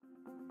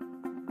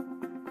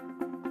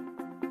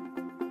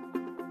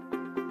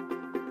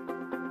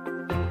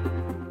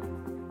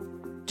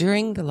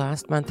During the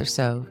last month or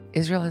so,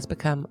 Israel has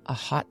become a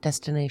hot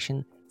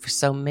destination for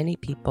so many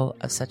people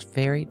of such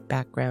varied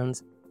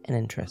backgrounds and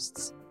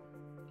interests.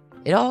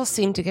 It all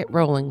seemed to get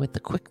rolling with the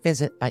quick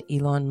visit by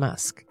Elon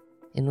Musk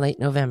in late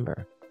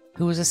November,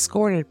 who was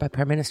escorted by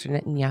Prime Minister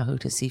Netanyahu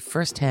to see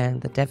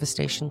firsthand the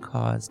devastation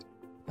caused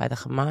by the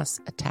Hamas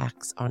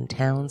attacks on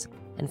towns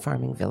and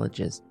farming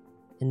villages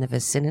in the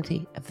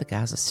vicinity of the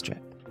Gaza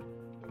Strip.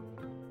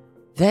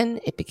 Then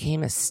it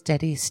became a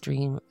steady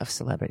stream of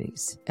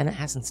celebrities, and it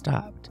hasn't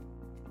stopped.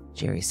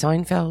 Jerry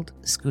Seinfeld,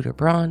 Scooter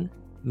Braun,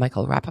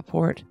 Michael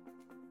Rappaport,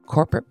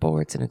 corporate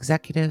boards and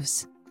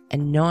executives,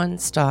 and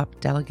non-stop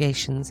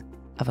delegations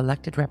of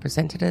elected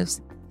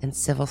representatives and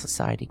civil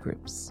society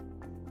groups.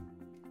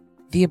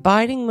 The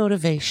abiding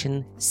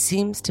motivation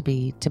seems to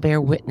be to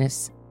bear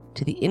witness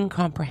to the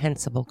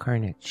incomprehensible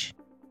carnage.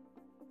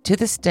 To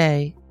this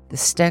day, the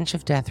stench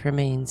of death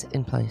remains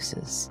in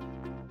places.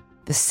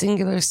 The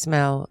singular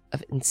smell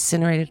of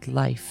incinerated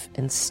life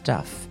and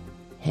stuff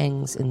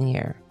hangs in the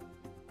air,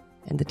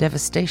 and the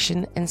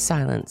devastation and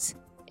silence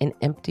in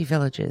empty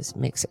villages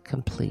makes it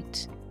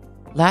complete.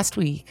 Last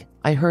week,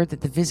 I heard that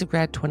the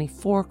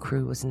Visegrad24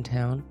 crew was in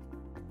town,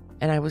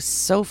 and I was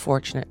so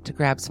fortunate to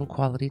grab some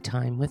quality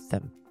time with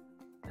them.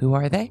 Who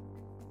are they?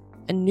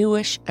 A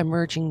newish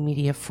emerging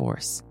media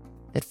force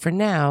that for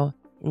now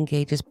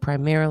engages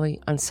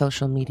primarily on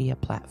social media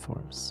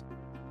platforms.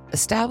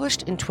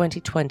 Established in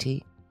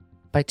 2020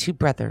 by two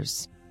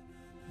brothers,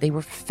 they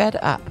were fed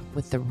up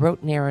with the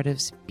rote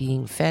narratives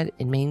being fed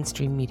in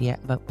mainstream media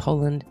about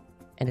Poland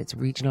and its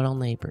regional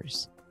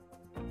neighbors.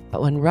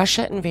 But when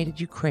Russia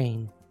invaded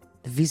Ukraine,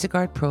 the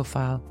Visegrad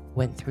profile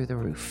went through the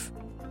roof.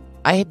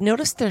 I had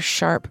noticed their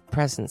sharp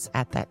presence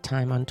at that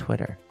time on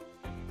Twitter.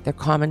 Their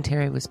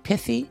commentary was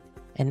pithy,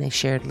 and they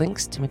shared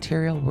links to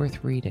material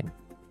worth reading.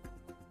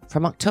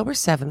 From October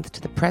 7th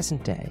to the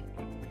present day,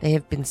 they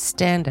have been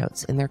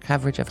standouts in their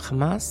coverage of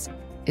Hamas,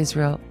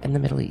 Israel, and the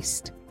Middle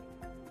East.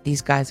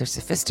 These guys are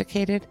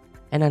sophisticated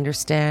and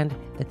understand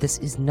that this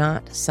is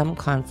not some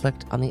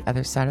conflict on the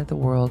other side of the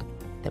world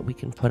that we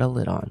can put a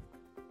lid on.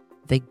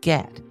 They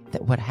get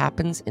that what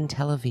happens in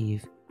Tel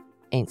Aviv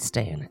ain't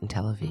staying in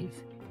Tel Aviv.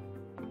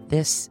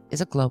 This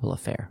is a global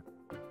affair.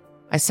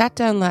 I sat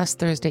down last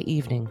Thursday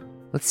evening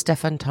with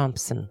Stefan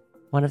Thompson,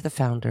 one of the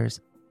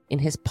founders, in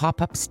his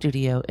pop-up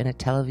studio in a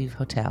Tel Aviv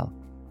hotel,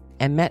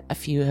 and met a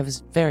few of his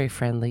very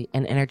friendly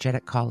and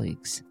energetic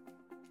colleagues.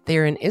 They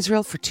are in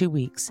Israel for 2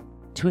 weeks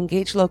to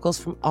engage locals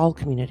from all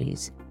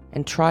communities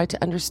and try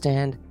to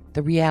understand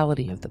the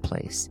reality of the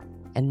place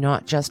and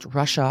not just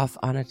rush off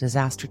on a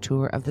disaster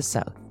tour of the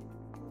South,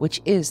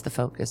 which is the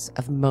focus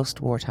of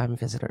most wartime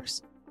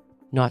visitors.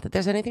 Not that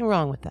there's anything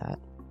wrong with that.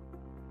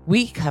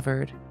 We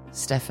covered,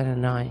 Stefan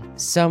and I,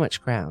 so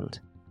much ground,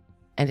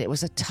 and it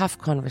was a tough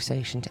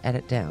conversation to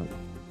edit down,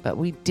 but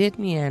we did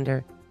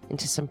meander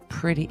into some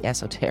pretty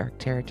esoteric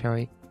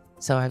territory,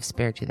 so I've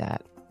spared you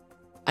that.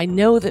 I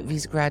know that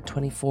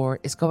Visegrad24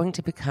 is going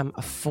to become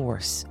a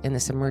force in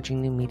this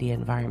emerging new media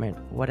environment,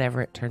 whatever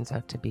it turns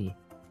out to be.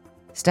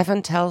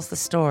 Stefan tells the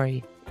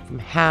story from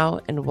how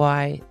and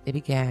why they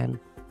began,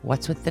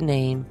 what's with the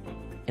name,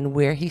 and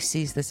where he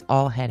sees this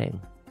all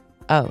heading.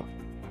 Oh,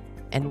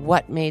 and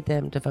what made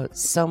them devote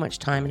so much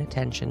time and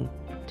attention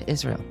to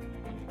Israel.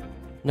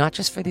 Not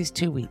just for these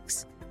 2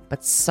 weeks,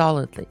 but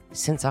solidly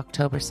since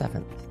October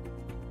 7th.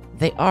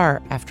 They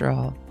are, after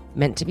all,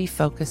 meant to be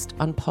focused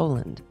on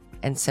Poland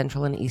and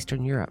Central and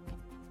Eastern Europe.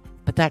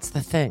 But that's the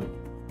thing.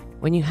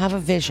 When you have a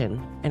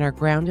vision and are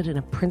grounded in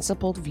a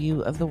principled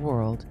view of the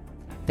world,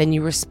 then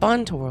you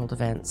respond to world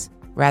events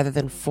rather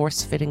than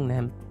force-fitting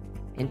them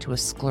into a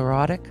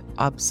sclerotic,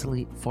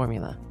 obsolete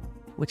formula,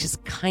 which is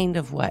kind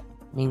of what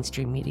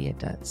mainstream media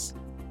does.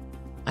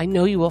 I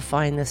know you will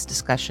find this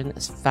discussion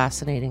as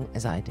fascinating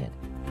as I did.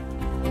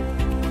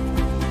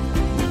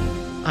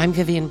 I'm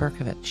Vivian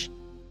Berkovich,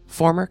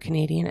 former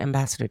Canadian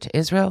ambassador to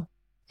Israel,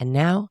 and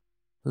now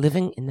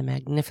living in the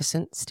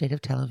magnificent state of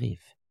Tel Aviv.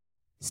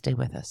 Stay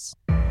with us.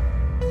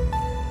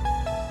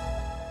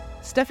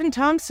 Stefan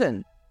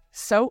Thompson,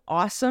 so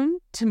awesome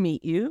to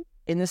meet you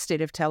in the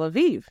state of Tel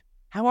Aviv.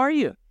 How are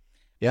you?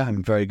 Yeah,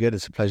 I'm very good.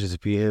 It's a pleasure to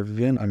be here,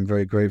 Vivian. I'm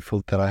very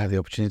grateful that I have the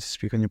opportunity to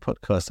speak on your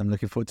podcast. I'm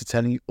looking forward to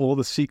telling you all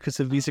the secrets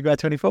of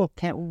Visegrad24.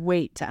 Can't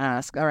wait to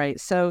ask. All right,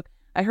 so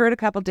I heard a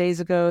couple days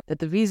ago that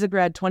the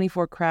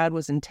Visegrad24 crowd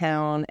was in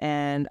town,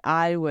 and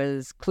I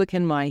was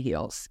clicking my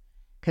heels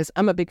because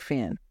I'm a big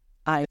fan.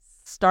 I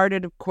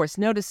started, of course,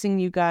 noticing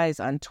you guys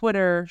on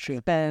Twitter,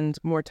 spend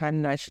more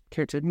time than I should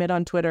care to admit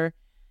on Twitter,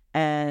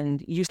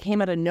 and you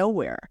came out of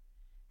nowhere.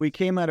 We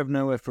came out of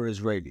nowhere for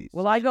Israelis.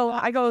 Well, I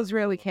go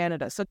Israeli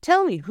Canada. So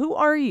tell me, who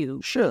are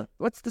you? Sure.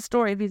 What's the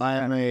story of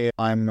Visegrad?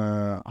 I'm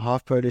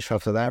half Polish,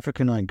 half South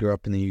African. I grew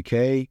up in the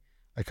UK.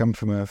 I come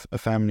from a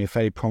family, a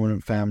fairly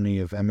prominent family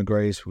of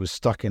emigres who were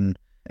stuck in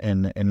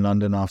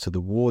London after the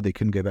war. They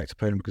couldn't go back to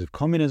Poland because of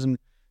communism.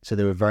 So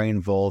they were very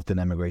involved in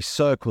emigre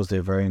circles. They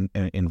were very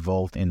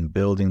involved in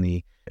building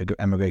the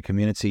emigre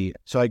community.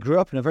 So I grew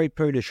up in a very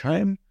Polish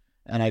home,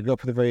 and I grew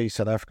up with a very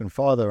South African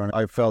father. And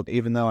I felt,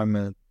 even though I'm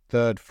a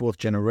third, fourth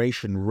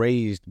generation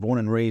born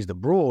and raised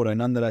abroad, I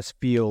nonetheless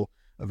feel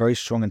a very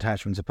strong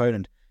attachment to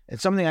Poland.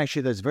 It's something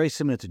actually that's very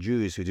similar to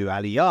Jews who do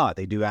Aliyah.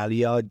 They do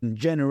Aliyah in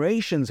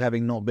generations,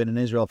 having not been in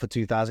Israel for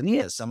 2,000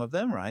 years, some of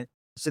them, right?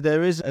 So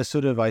there is a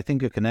sort of, I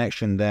think, a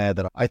connection there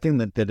that I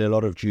think that a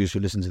lot of Jews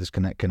who listen to this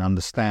can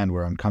understand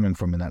where I'm coming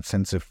from, in that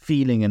sense of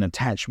feeling an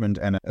attachment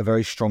and a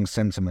very strong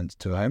sentiment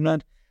to a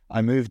homeland.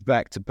 I moved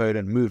back to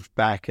Poland, moved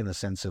back in the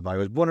sense of I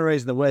was born and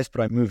raised in the West,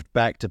 but I moved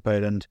back to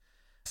Poland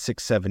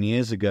 6-7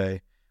 years ago,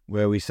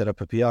 where we set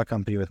up a PR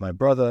company with my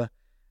brother.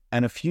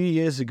 And a few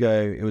years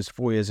ago, it was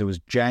 4 years, it was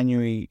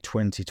January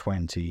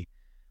 2020,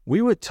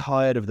 we were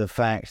tired of the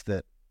fact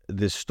that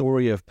the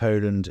story of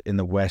Poland in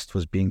the West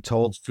was being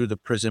told through the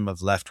prism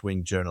of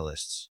left-wing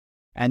journalists.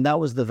 And that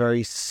was the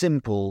very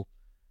simple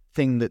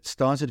thing that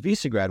started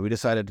Visegrad. We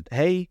decided,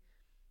 hey,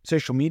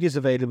 social media is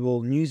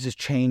available, news is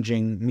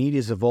changing, media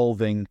is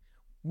evolving.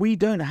 We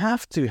don't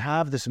have to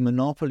have this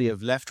monopoly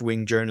of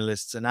left-wing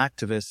journalists and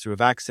activists who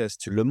have access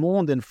to Le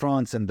Monde in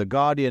France and The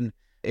Guardian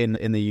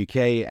in the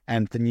UK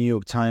and the New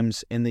York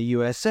Times in the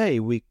USA.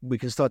 We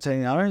can start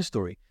telling our own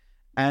story.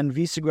 And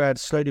Visegrad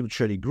slowly but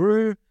surely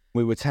grew.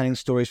 We were telling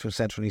stories from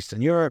Central and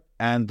Eastern Europe,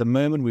 and the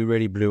moment we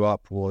really blew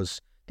up was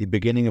the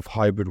beginning of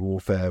hybrid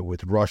warfare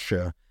with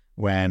Russia,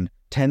 when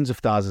tens of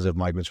thousands of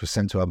migrants were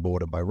sent to our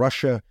border by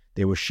Russia.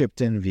 They were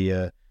shipped in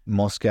via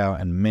Moscow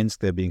and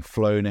Minsk. They're being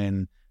flown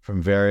in from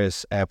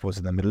various airports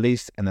in the Middle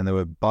East, and then they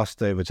were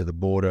bussed over to the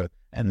border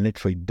and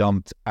literally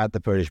dumped at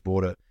the Polish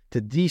border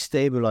to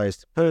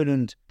destabilize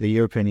Poland, the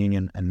European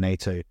Union, and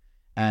NATO.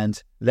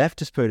 And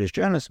leftist Polish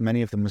journalists,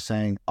 many of them were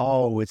saying,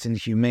 oh, it's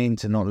inhumane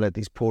to not let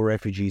these poor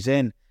refugees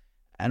in.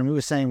 And we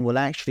were saying, well,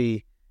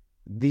 actually,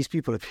 these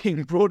people are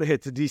being brought here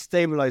to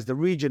destabilize the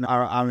region.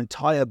 Our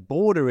entire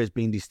border is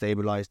being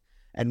destabilized.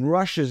 And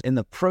Russia's in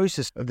the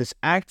process of this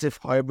active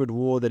hybrid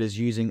war that is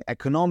using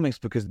economics,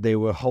 because they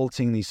were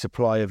halting the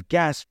supply of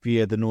gas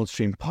via the Nord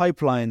Stream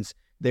pipelines.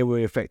 They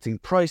were affecting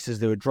prices.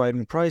 They were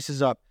driving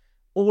prices up.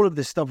 All of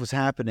this stuff was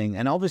happening.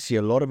 And obviously,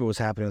 a lot of it was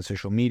happening on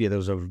social media. There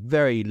was a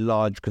very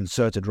large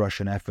concerted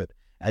Russian effort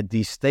at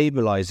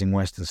destabilizing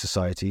Western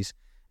societies.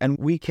 And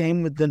we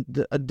came with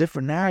a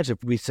different narrative.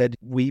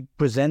 We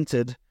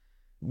presented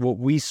what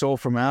we saw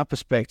from our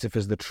perspective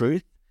as the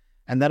truth.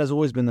 And that has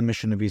always been the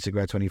mission of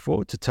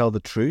Visegrad24, to tell the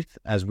truth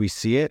as we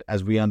see it,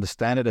 as we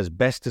understand it, as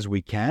best as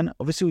we can.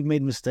 Obviously, we've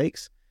made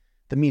mistakes.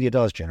 The media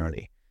does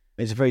generally.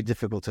 It's very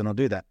difficult to not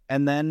do that.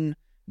 And then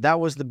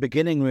that was the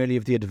beginning, really,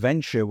 of the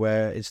adventure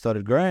where it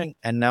started growing.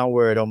 And now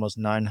we're at almost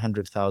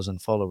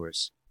 900,000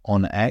 followers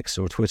on X,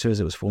 or Twitter as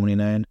it was formerly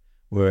known.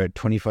 We're at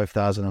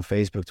 25,000 on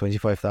Facebook,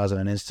 25,000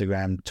 on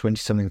Instagram,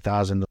 20-something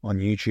thousand on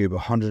YouTube,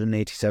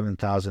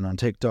 187,000 on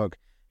TikTok.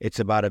 It's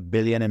about 1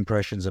 billion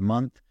impressions a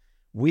month.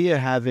 We are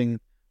having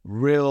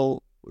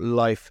real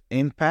life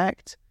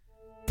impact.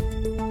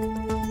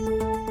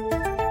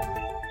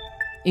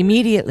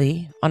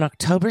 Immediately, on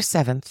October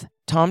 7th,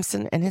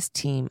 Thompson and his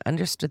team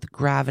understood the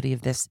gravity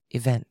of this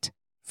event,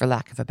 for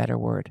lack of a better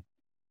word,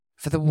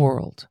 for the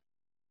world.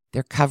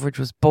 Their coverage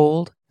was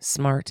bold,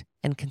 smart,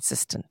 and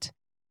consistent.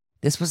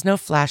 This was no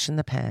flash in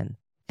the pan,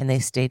 and they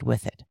stayed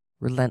with it,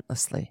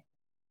 relentlessly.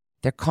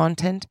 Their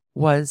content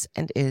was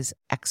and is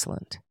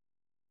excellent,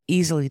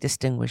 easily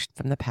distinguished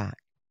from the pack.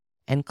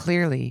 And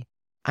clearly,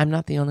 I'm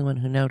not the only one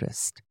who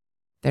noticed.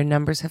 Their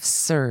numbers have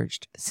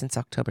surged since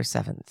October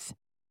 7th.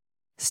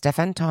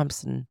 Stefan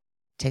Thompson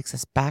takes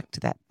us back to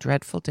that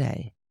dreadful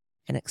day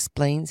and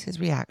explains his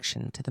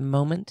reaction to the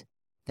moment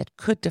that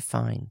could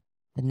define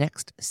the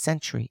next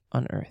century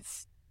on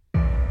Earth.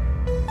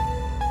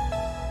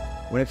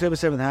 When October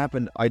 7th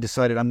happened, I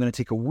decided I'm going to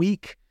take a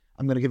week.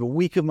 I'm going to give a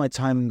week of my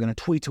time. I'm going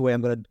to tweet away.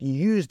 I'm going to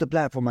use the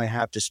platform I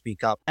have to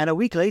speak up. And a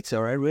week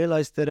later, I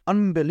realized that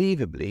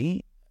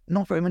unbelievably,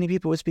 not very many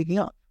people were speaking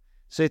up.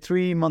 So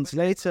 3 months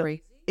later,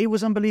 it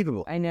was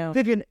unbelievable. I know.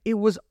 Vivian, it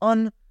was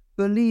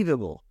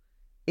unbelievable.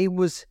 It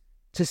was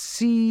to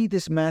see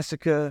this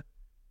massacre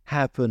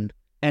happen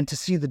and to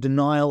see the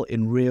denial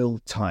in real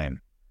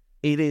time.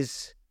 It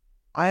is,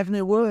 I have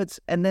no words.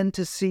 And then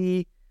to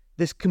see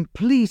this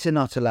complete and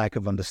utter lack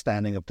of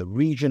understanding of the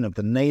region, of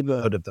the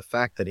neighborhood, of the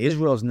fact that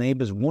Israel's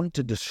neighbors want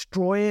to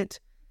destroy it.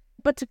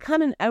 But to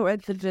come and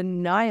outright the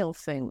denial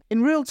thing.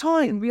 In real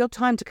time,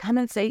 to come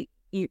and say,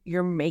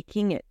 you're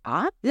making it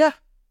up? Yeah.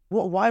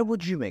 Well, why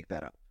would you make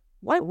that up?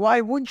 Why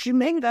would you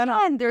make that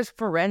up? And there's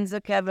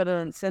forensic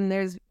evidence, and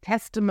there's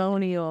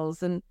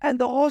testimonials, and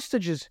the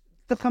hostages.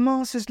 The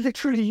Hamas is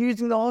literally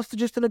using the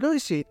hostages to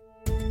negotiate.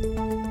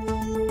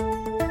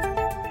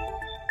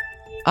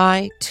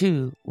 I,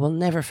 too, will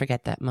never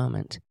forget that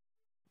moment.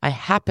 I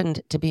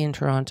happened to be in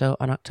Toronto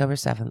on October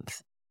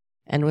 7th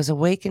and was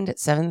awakened at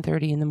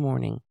 7:30 in the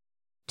morning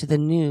to the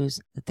news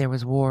that there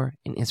was war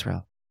in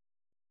Israel.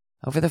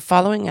 Over the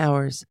following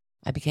hours,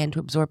 I began to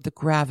absorb the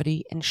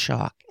gravity and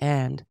shock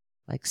and,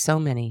 like so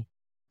many,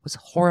 was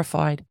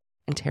horrified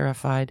and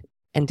terrified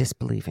and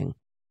disbelieving,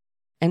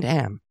 and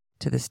am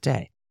to this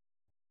day.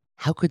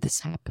 How could this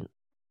happen?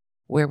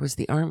 Where was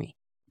the army?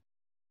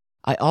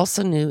 I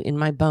also knew in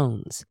my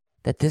bones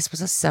that this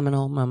was a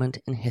seminal moment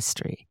in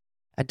history,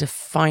 a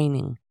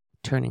defining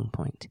turning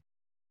point.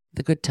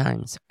 The good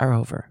times are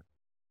over.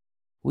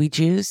 We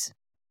Jews,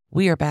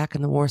 we are back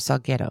in the Warsaw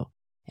Ghetto,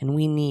 and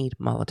we need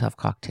Molotov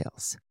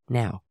cocktails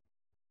now.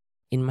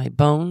 In my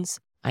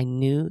bones, I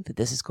knew that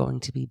this is going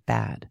to be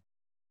bad,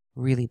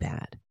 really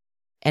bad.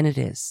 And it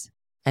is.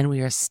 And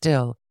we are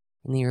still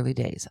in the early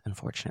days,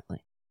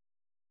 unfortunately.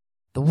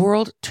 The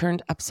world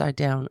turned upside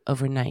down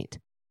overnight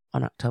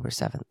on October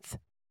 7th.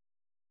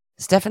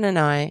 Stefan and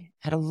I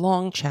had a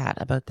long chat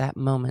about that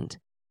moment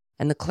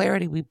and the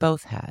clarity we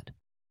both had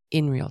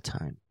in real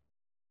time.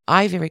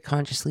 I very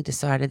consciously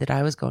decided that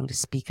I was going to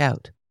speak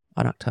out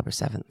on October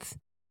 7th,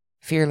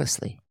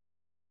 fearlessly,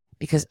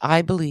 because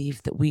I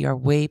believe that we are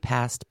way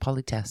past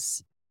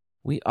politesse.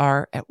 We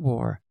are at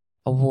war,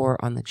 a war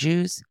on the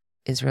Jews,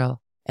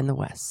 Israel, and the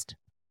West.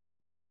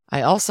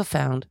 I also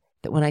found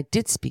that when I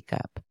did speak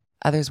up,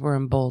 others were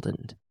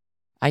emboldened.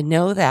 I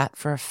know that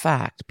for a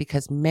fact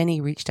because many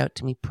reached out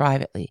to me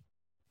privately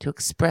to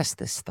express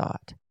this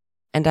thought,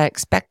 and I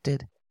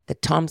expected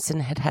that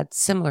Thompson had had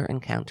similar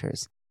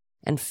encounters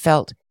and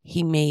felt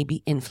he may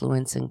be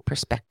influencing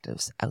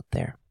perspectives out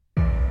there.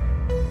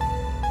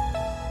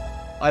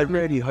 I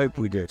really hope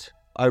we did.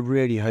 I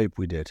really hope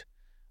we did.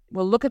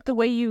 Well, look at the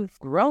way you've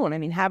grown. I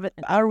mean,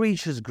 Our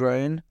reach has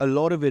grown. A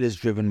lot of it is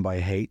driven by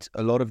hate.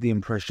 A lot of the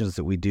impressions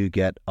that we do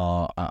get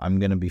are, I'm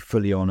going to be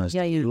fully honest,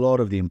 a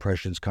lot of the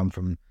impressions come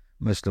from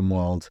Muslim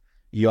world.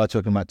 You are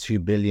talking about 2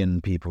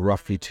 billion people,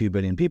 roughly 2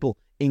 billion people,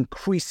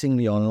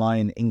 increasingly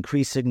online,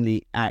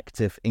 increasingly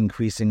active,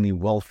 increasingly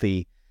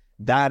wealthy.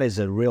 That is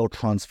a real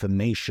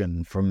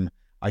transformation from,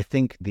 I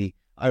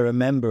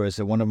remember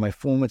as one of my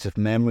formative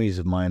memories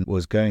of mine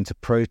was going to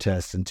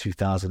protest in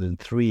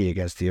 2003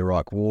 against the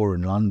Iraq War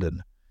in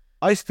London.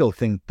 I still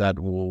think that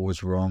war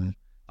was wrong.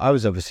 I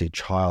was obviously a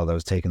child. I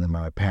was taken by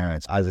my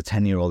parents. As a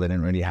 10-year-old, I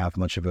didn't really have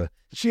much of a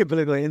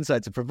geopolitical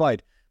insight to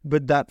provide.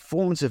 But that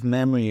formative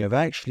memory of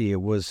actually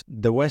it was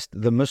the West,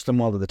 the Muslim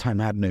world at the time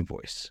had no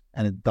voice.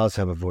 And it does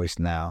have a voice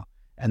now.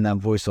 And that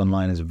voice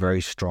online is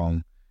very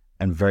strong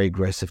and very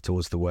aggressive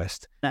towards the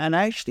West. And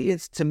actually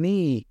it's, to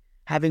me,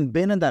 having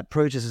been in that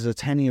protest as a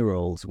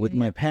 10-year-old with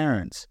my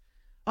parents,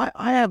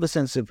 I have a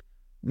sense of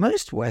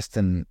most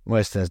Westerners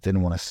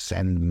didn't want to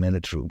send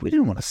military. We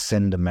didn't want to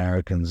send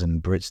Americans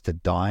and Brits to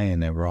die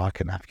in Iraq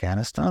and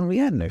Afghanistan. We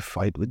had no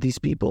fight with these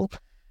people.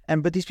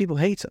 But these people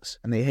hate us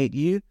and they hate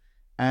you.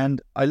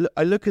 And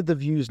I look at the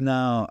views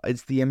now,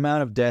 it's the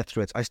amount of death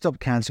threats. I stopped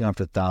counting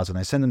after 1,000.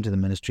 I sent them to the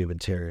Ministry of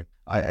Interior.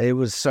 It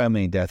was so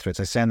many death threats.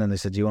 I sent them, they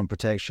said, do you want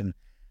protection?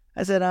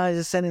 I said, I was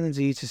just sending them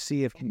to you to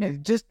see if,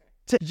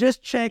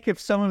 just check if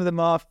some of them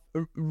are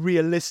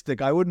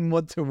realistic. I wouldn't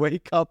want to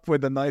wake up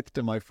with a knife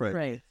to my throat.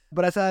 Right.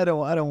 But I said,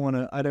 I don't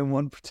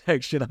want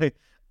protection.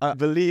 I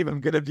believe I'm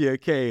going to be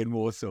okay in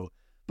Warsaw.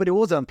 But it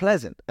was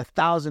unpleasant.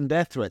 1,000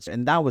 death threats.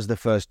 And that was the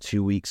first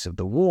 2 weeks of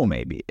the war,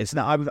 maybe. It's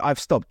now, I've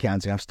stopped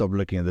counting. I've stopped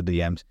looking at the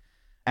DMs.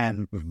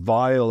 And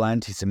vile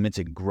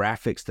anti-Semitic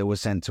graphics that were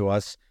sent to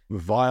us,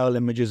 vile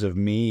images of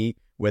me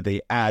where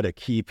they add a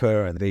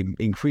keeper and they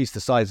increase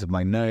the size of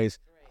my nose.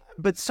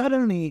 But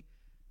suddenly,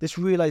 this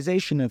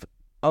realization of,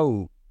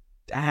 oh,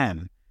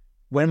 damn,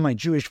 when my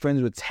Jewish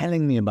friends were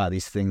telling me about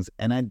these things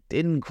and I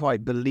didn't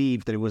quite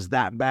believe that it was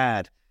that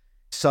bad,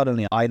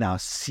 suddenly I now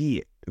see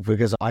it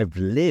because I've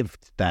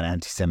lived that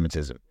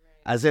anti-Semitism.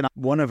 As in,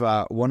 one of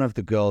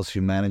the girls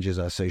who manages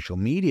our social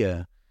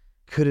media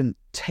couldn't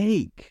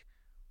take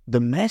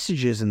the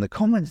messages and the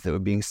comments that were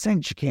being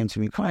sent. She came to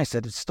me crying,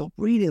 said, stop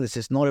reading this,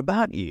 it's not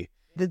about you.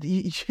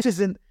 You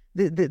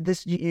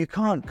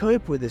can't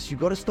cope with this, you've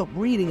got to stop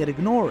reading it,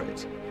 ignore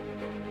it.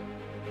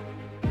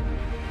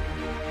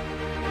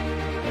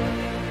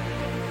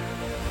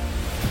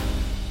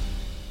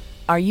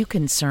 Are you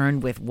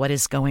concerned with what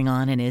is going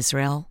on in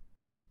Israel?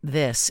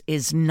 This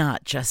is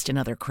not just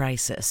another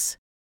crisis.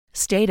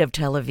 State of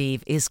Tel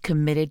Aviv is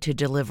committed to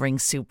delivering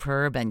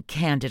superb and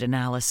candid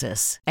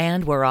analysis,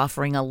 and we're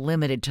offering a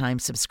limited-time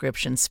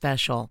subscription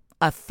special,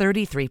 a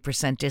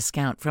 33%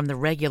 discount from the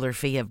regular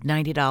fee of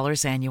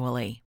 $90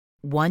 annually.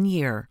 1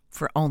 year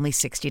for only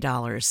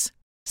 $60.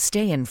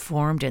 Stay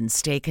informed and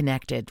stay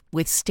connected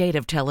with State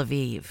of Tel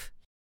Aviv.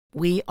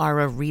 We are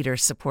a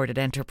reader-supported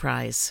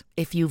enterprise.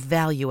 If you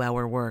value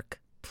our work,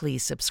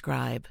 please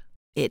subscribe.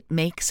 It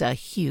makes a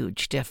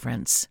huge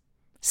difference.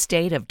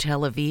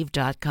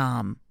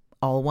 stateoftelaviv.com.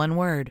 All one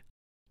word.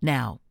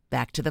 Now,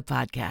 back to the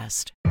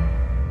podcast.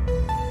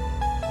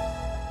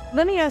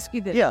 Let me ask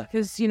you this. Yeah.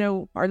 Because,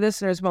 our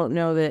listeners won't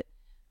know that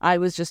I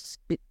was just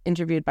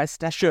interviewed by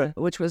Stefan,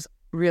 which was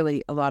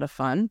really a lot of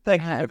fun.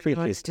 Thank you. I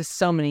appreciate it. Just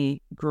so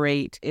many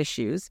great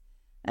issues.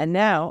 And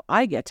now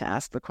I get to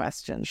ask the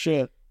questions.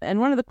 Sure. And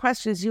one of the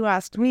questions you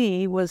asked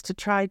me was to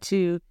try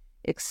to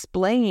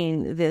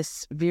explain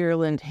this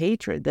virulent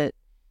hatred that,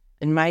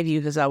 in my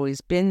view, has always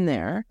been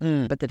there,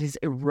 but that has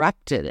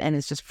erupted and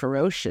is just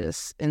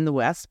ferocious in the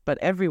West, but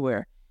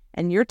everywhere.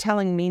 And you're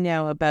telling me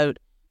now about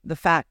the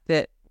fact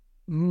that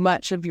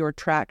much of your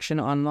traction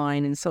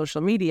online and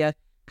social media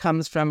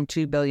comes from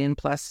 2 billion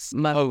plus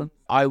Muslims.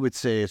 I would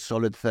say a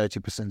solid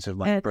 30% of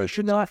my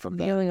impressions not from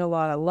feeling a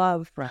lot of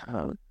love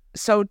from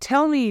So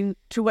tell me,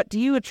 to what do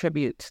you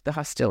attribute the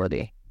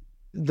hostility?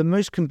 The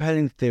most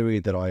compelling theory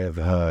that I have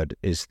heard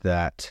is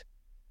that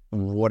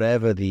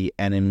whatever the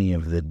enemy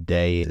of the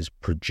day is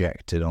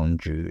projected on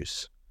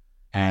Jews.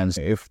 And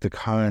if the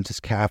current is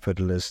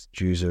capitalist,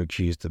 Jews are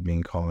accused of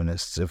being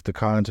communists. If the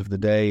current of the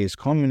day is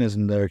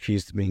communism, they're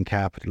accused of being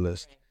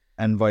capitalist,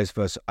 and vice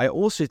versa. I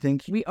also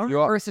think We are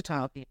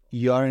versatile people.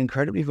 you are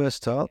incredibly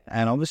versatile,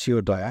 and obviously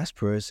your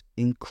diaspora is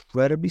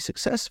incredibly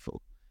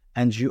successful.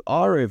 And you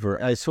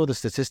are I saw the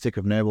statistic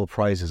of Nobel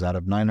Prizes. Out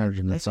of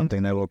 900 and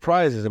something Nobel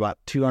Prizes, about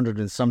 200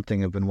 and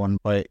something have been won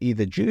by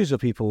either Jews or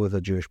people with a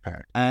Jewish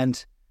parent.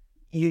 And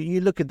you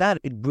look at that,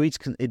 it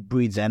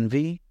breeds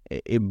envy.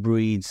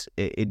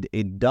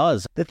 It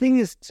does. The thing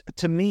is,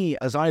 to me,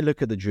 as I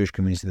look at the Jewish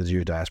community, the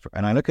Jewish diaspora,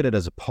 and I look at it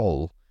as a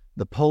Pole,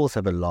 the Poles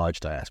have a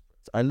large diaspora.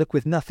 I look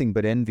with nothing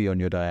but envy on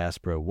your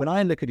diaspora. When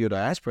I look at your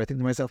diaspora, I think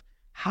to myself,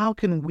 how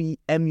can we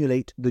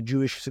emulate the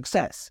Jewish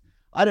success?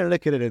 I don't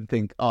look at it and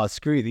think, oh,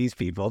 screw these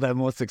people. They're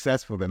more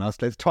successful than us.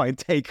 Let's try and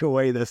take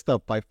away their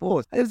stuff by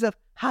force. I was like,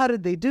 how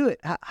did they do it?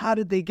 How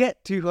did they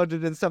get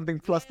 200 and something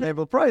plus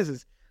Nobel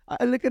Prizes?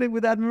 I look at it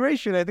with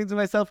admiration. I think to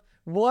myself,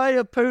 why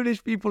are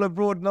Polish people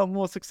abroad not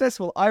more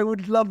successful? I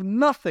would love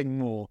nothing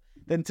more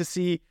than to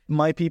see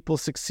my people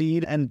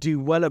succeed and do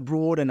well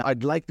abroad. And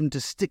I'd like them to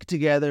stick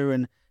together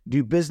and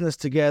do business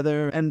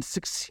together and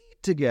succeed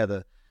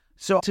together.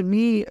 So to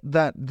me,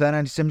 that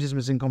anti-Semitism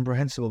is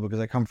incomprehensible because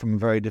I come from a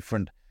very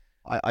different...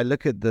 I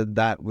look at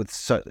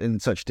that in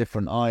such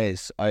different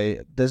eyes.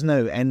 There's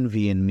no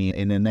envy in me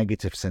in a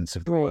negative sense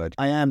of the word.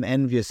 I am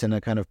envious in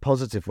a kind of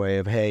positive way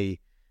of, hey,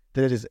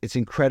 it's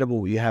incredible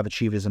what you have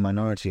achieved as a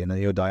minority, and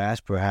your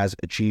diaspora has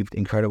achieved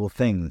incredible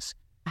things.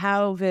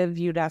 How, Viv,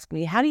 you'd ask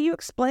me, how do you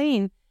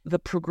explain the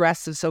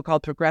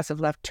so-called progressive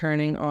left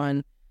turning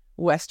on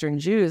Western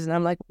Jews? And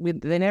I'm like,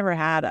 they never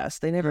had us.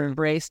 They never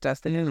embraced us.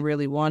 They never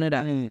really wanted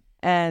us.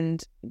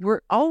 And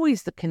we're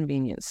always the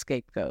convenient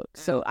scapegoat.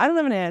 So I don't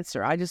have an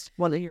answer. I just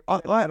want to hear.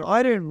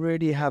 I don't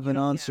really have an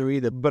answer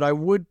either, but I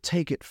would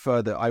take it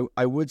further.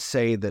 I would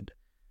say that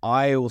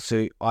I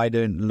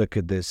don't look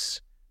at this,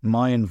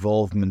 my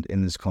involvement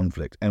in this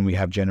conflict, and we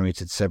have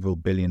generated several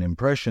billion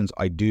impressions.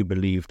 I do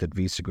believe that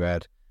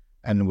Visegrad,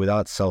 and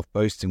without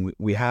self-boasting,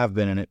 we have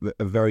been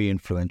a very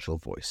influential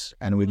voice.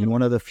 And we've been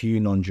one of the few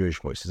non-Jewish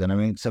voices. And I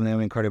mean, something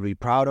I'm incredibly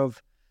proud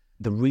of.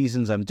 The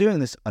reasons I'm doing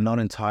this are not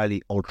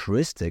entirely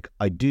altruistic.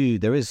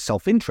 There is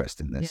self-interest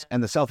in this. Yeah.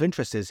 And the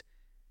self-interest is,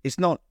 it's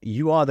not,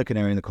 you are the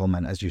canary in the coal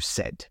mine, as you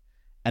said.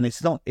 And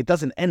it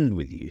doesn't end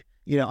with you.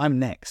 I'm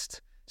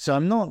next.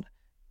 So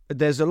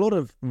there's a lot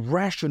of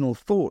rational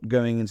thought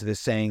going into this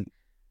saying,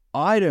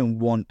 I don't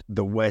want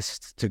the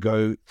West to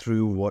go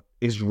through what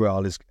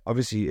Israel is.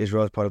 Obviously,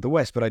 Israel is part of the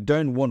West, but I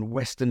don't want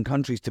Western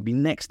countries to be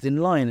next in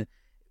line.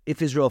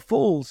 If Israel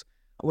falls,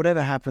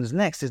 whatever happens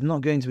next is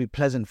not going to be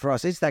pleasant for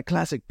us. It's that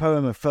classic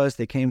poem of first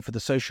they came for the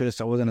socialists.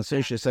 I wasn't a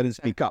socialist. I didn't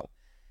speak up.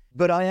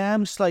 But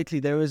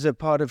there is a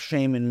part of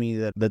shame in me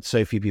that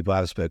so few people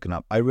have spoken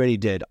up. I really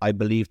did. I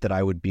believed that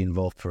I would be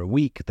involved for a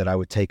week, that I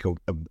would take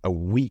a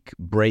week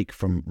break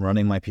from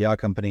running my PR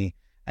company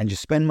and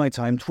just spend my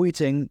time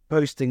tweeting,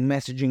 posting,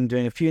 messaging,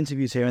 doing a few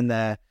interviews here and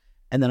there,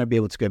 and then I'd be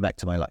able to go back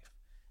to my life.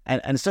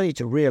 And suddenly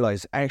to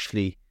realize,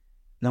 actually,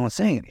 no one's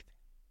saying anything.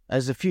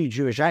 There's a few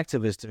Jewish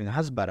activists doing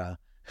hasbara,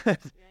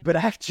 but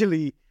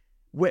actually,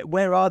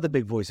 where are the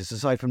big voices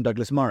aside from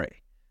Douglas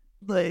Murray?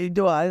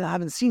 I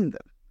haven't seen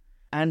them.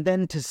 And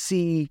then to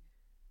see,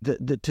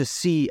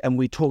 and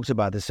we talked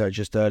about this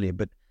just earlier,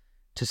 but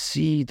to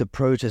see the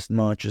protest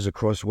marches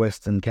across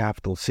Western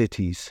capital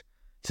cities,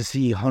 to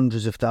see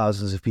hundreds of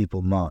thousands of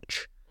people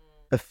march,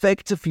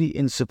 effectively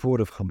in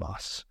support of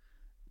Hamas,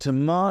 to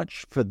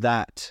march for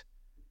that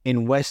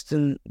in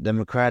Western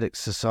democratic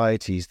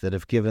societies that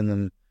have given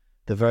them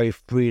the very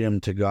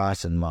freedom to go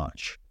out and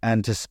march,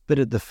 and to spit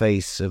at the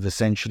face of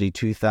essentially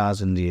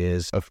 2,000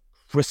 years of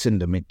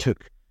Christendom. It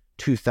took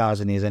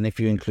 2,000 years, and if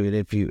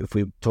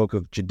we talk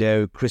of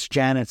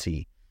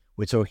Judeo-Christianity,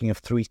 we're talking of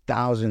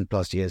 3,000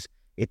 plus years.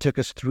 It took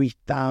us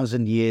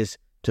 3,000 years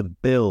to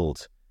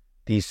build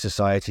these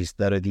societies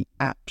that are the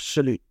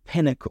absolute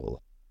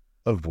pinnacle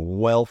of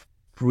wealth,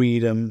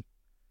 freedom,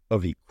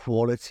 of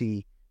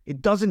equality.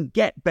 It doesn't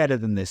get better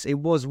than this.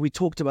 We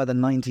talked about the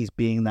 90s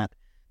being that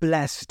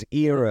blessed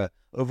era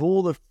of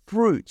all the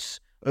fruits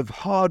of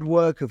hard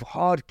work, of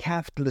hard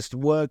capitalist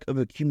work, of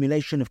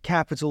accumulation of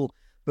capital,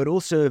 but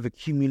also of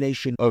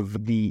accumulation of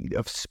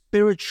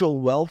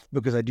spiritual wealth,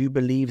 because I do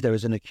believe there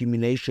is an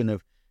accumulation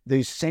of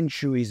those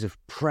centuries of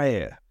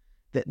prayer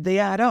that they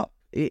add up.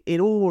 It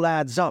all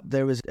adds up.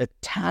 There is a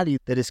tally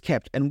that is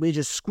kept, and we're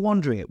just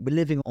squandering it. We're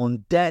living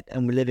on debt,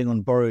 and we're living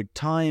on borrowed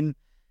time.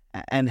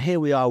 And here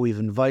we are, we've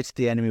invited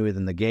the enemy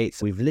within the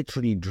gates. We've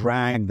literally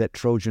dragged that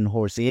Trojan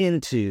horse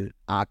into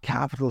our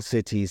capital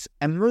cities,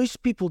 and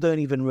most people don't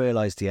even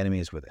realize the enemy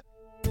is with it.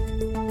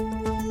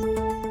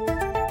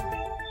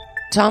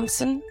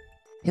 Thompson,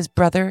 his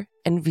brother,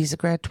 and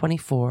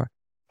Visegrad24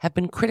 have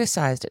been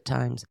criticized at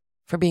times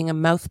for being a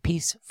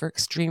mouthpiece for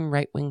extreme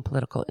right-wing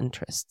political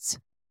interests.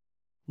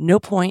 No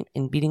point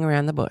in beating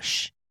around the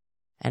bush.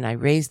 and I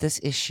raised this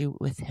issue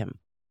with him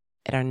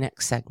at our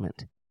next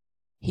segment.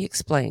 He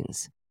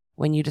explains,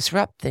 when you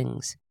disrupt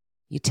things,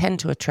 you tend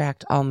to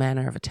attract all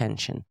manner of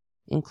attention,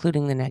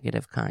 including the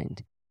negative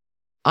kind.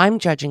 I'm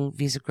judging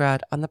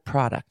Visegrad on the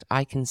product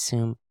I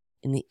consume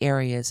in the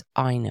areas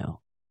I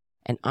know,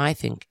 and I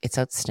think it's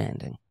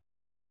outstanding.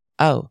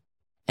 Oh,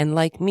 and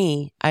like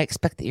me, I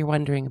expect that you're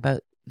wondering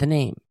about the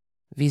name,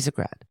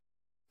 Visegrad.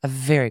 A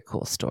very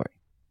cool story.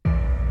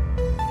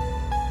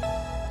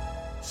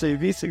 So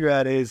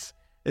Visegrad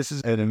this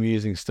is an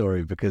amusing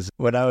story, because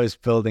when I was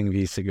building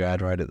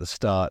Visegrad right at the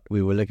start,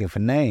 we were looking for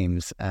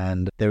names,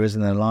 and there is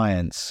an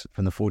alliance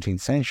from the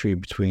 14th century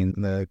between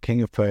the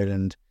King of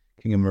Poland,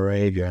 King of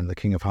Moravia, and the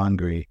King of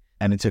Hungary,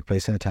 and it took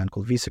place in a town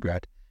called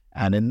Visegrad.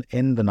 And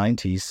in the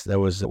 90s, there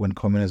was, when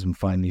communism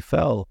finally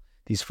fell,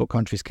 these 4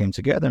 countries came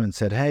together and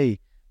said, hey,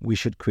 we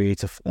should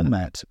create a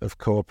format of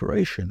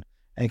cooperation,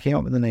 and came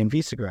up with the name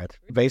Visegrad,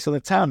 based on the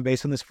town,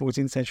 based on this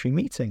 14th century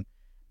meeting.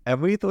 And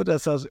we thought to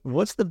ourselves,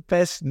 what's the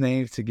best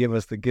name to give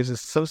us that gives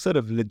us some sort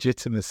of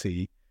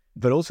legitimacy,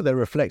 but also that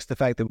reflects the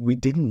fact that we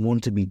didn't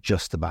want to be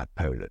just about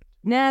Poland.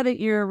 Now that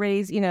you're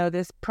raised,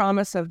 this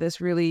promise of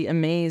this really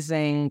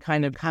amazing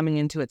kind of coming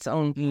into its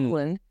own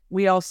Poland,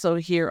 we also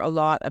hear a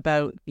lot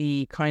about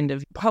the kind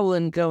of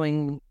Poland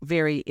going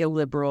very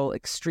illiberal,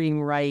 extreme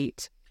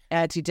right,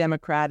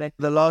 anti-democratic.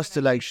 The last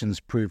elections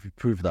prove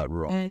that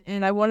wrong.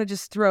 And I want to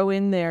just throw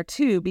in there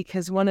too,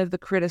 because one of the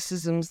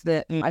criticisms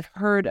that I've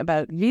heard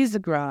about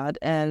Visegrad,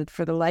 and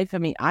for the life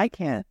of me, I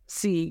can't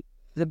see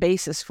the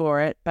basis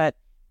for it, but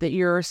that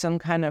you're some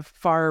kind of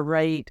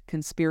far-right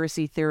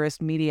conspiracy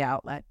theorist media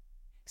outlet.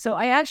 So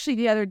I actually,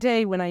 the other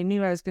day, when I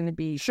knew I was going to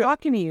be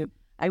shocking to you,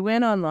 I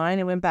went online,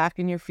 I went back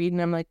in your feed,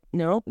 and I'm like,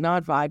 nope,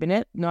 not vibing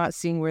it, not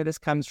seeing where this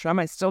comes from.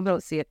 I still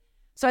don't see it.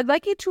 So I'd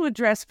like you to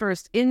address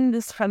first, in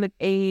this kind of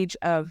age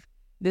of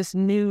this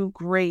new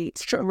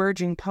great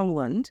emerging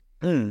Poland,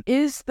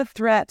 is the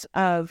threat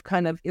of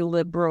kind of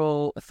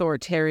illiberal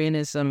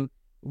authoritarianism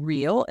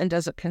real, and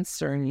does it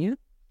concern you?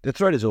 The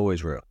threat is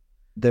always real.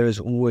 There is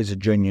always a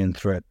genuine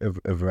threat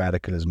of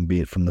radicalism, be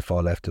it from the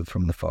far left or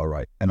from the far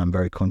right. And I'm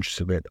very conscious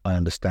of it. I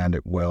understand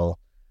it well.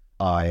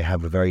 I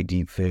have a very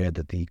deep fear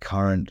that the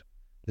current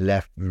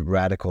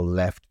radical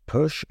left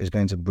push is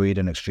going to breed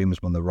an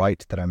extremism on the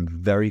right that I'm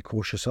very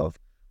cautious of.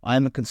 I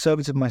am a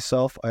conservative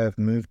myself. I have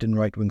moved in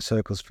right-wing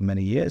circles for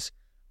many years.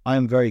 I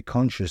am very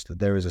conscious that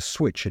there is a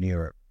switch in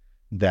Europe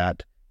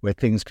where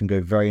things can go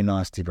very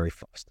nasty very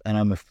fast. And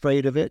I'm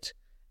afraid of it.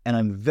 And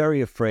I'm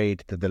very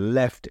afraid that the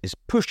left is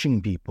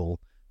pushing people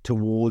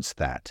towards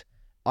that.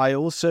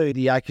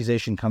 The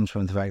accusation comes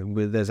from the fact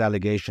that there's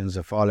allegations.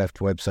 A far-left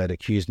website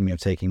accused me of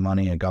taking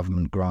money, a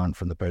government grant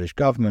from the Polish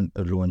government,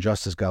 a law and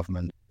justice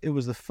government. It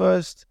was the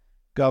first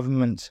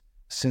government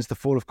since the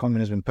fall of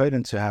communism in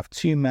Poland to have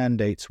 2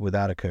 mandates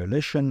without a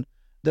coalition.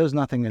 There was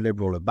nothing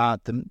illiberal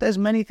about them. There's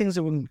many things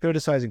that we can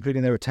criticize,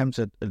 including their attempts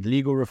at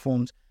legal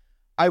reforms.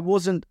 I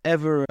wasn't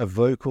ever a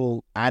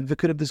vocal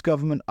advocate of this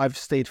government. I've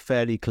stayed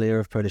fairly clear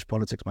of Polish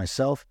politics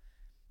myself.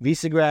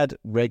 Visegrad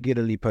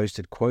regularly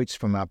posted quotes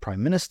from our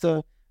Prime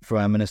Minister, from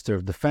our Minister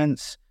of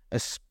Defense,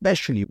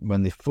 especially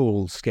when the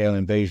full-scale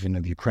invasion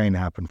of Ukraine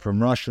happened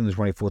from Russia on the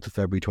 24th of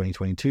February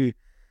 2022.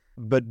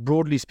 But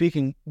broadly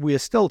speaking, we are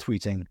still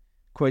tweeting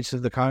quotes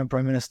of the current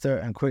Prime Minister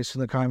and quotes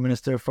from the current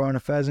Minister of Foreign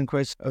Affairs and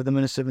quotes of the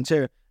Minister of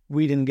Interior.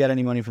 We didn't get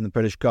any money from the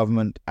Polish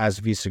government as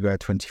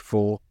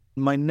Visegrad24.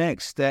 My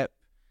next step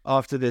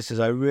after this is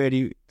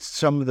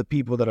some of the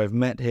people that I've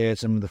met here,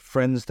 some of the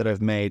friends that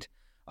I've made,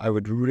 I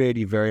would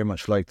really very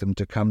much like them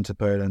to come to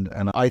Poland.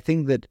 And I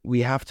think that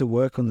we have to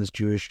work on this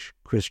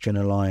Jewish-Christian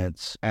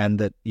alliance, and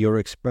that your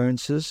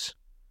experiences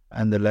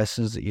and the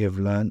lessons that you have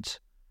learnt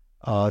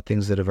are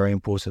things that are very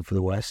important for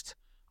the West.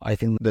 I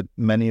think that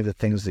many of the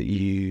things that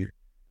you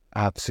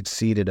have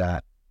succeeded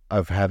at,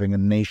 of having a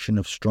nation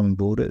of strong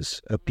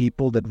borders, a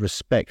people that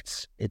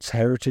respects its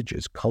heritage,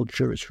 its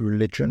culture, its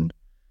religion,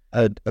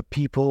 a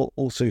people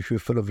also who are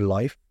full of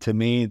life. To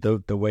me,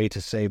 the way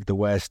to save the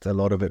West, a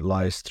lot of it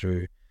lies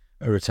through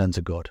a return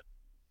to God.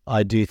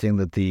 I do think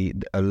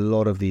that a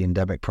lot of the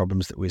endemic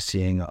problems that we're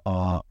seeing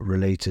are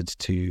related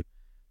to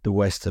the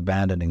West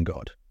abandoning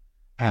God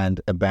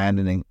and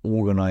abandoning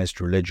organized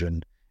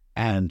religion,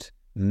 and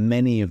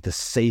many of the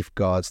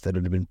safeguards that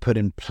had been put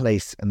in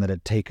place and that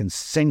had taken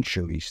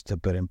centuries to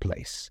put in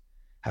place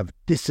have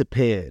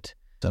disappeared.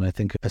 And I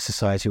think a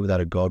society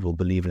without a God will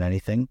believe in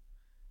anything.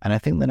 And I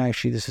think that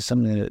actually this is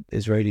something that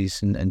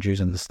Israelis and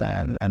Jews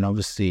understand, and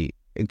obviously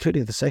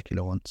including the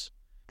secular ones,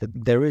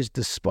 that there is,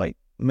 despite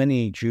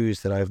many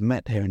Jews that I've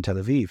met here in Tel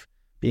Aviv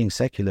being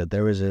secular,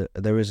 there is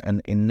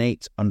an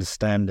innate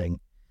understanding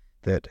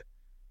that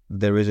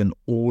there is an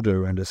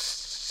order and a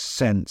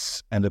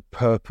sense and a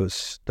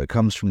purpose that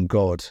comes from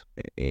God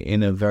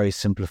in a very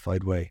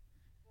simplified way.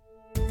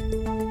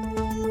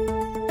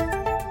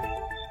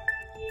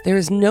 There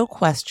is no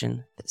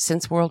question that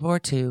since World War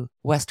II,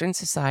 Western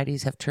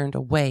societies have turned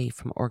away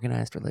from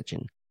organized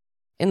religion,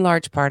 in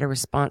large part a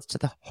response to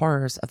the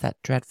horrors of that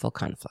dreadful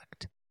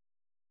conflict.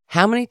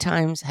 How many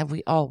times have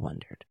we all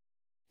wondered,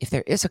 if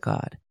there is a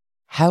God,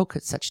 How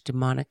could such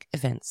demonic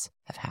events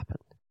have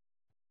happened?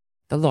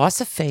 The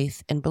loss of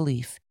faith and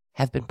belief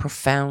have been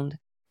profound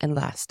and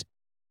lasting.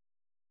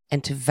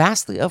 And to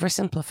vastly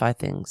oversimplify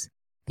things,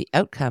 the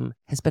outcome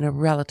has been a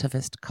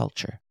relativist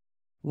culture,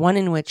 one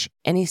in which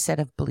any set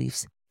of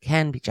beliefs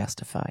can be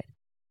justified,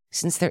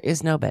 since there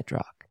is no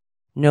bedrock,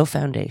 no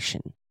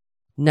foundation,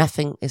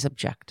 nothing is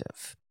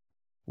objective.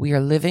 We are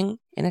living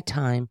in a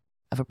time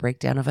of a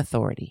breakdown of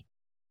authority,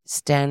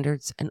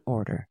 standards, and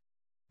order.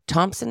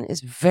 Thompson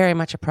is very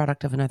much a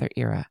product of another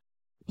era.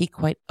 He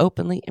quite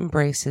openly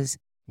embraces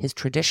his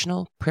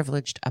traditional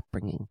privileged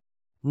upbringing,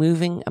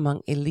 moving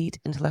among elite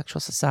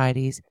intellectual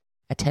societies,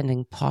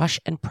 attending posh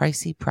and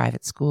pricey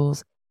private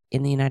schools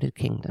in the United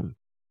Kingdom.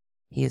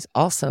 He is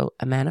also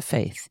a man of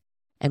faith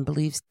and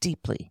believes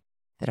deeply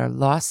that our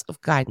loss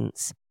of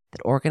guidance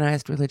that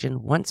organized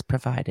religion once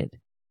provided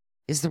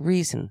is the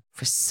reason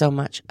for so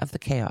much of the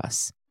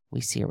chaos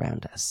we see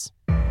around us.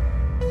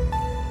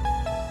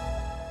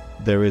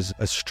 There is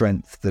a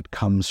strength that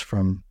comes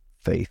from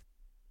faith,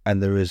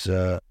 and there is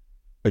a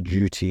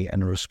duty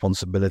and a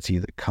responsibility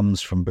that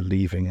comes from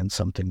believing in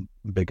something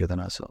bigger than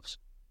ourselves.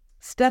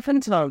 Stephen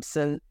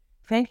Thompson,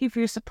 thank you for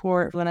your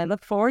support, and I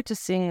look forward to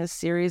seeing a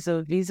series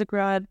of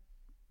Visegrad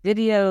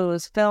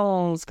videos,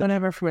 films,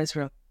 whatever from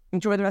Israel.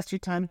 Enjoy the rest of your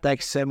time.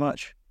 Thanks so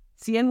much.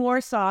 See you in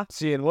Warsaw.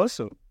 See you in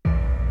Warsaw.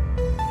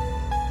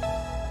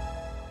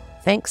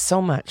 Thanks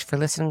so much for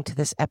listening to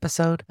this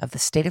episode of the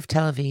State of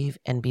Tel Aviv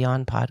and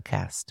Beyond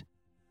podcast.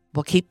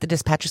 We'll keep the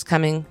dispatches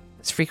coming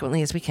as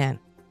frequently as we can.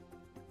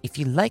 If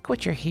you like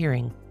what you're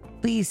hearing,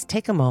 please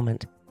take a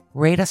moment,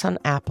 rate us on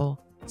Apple,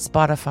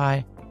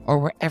 Spotify, or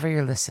wherever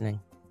you're listening.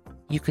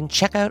 You can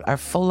check out our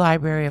full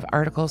library of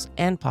articles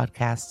and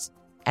podcasts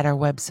at our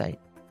website,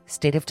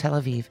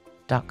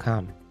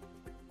 stateoftelaviv.com.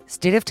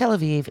 State of Tel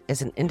Aviv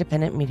is an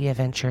independent media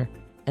venture,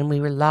 and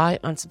we rely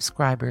on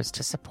subscribers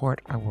to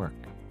support our work.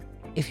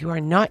 If you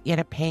are not yet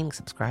a paying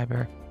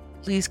subscriber,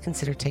 please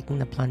consider taking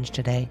the plunge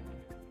today.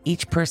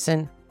 Each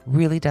person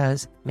really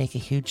does make a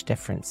huge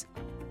difference,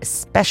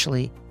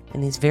 especially in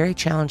these very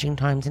challenging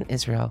times in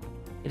Israel.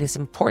 It is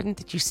important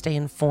that you stay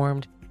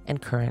informed and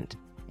current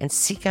and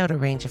seek out a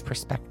range of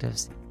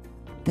perspectives.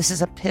 This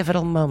is a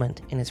pivotal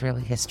moment in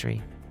Israeli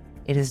history.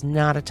 It is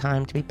not a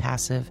time to be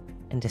passive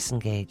and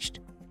disengaged.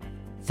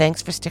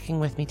 Thanks for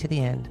sticking with me to the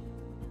end.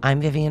 I'm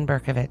Vivian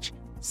Berkovich,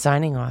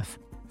 signing off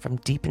from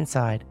deep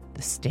inside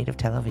the state of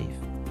Tel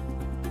Aviv.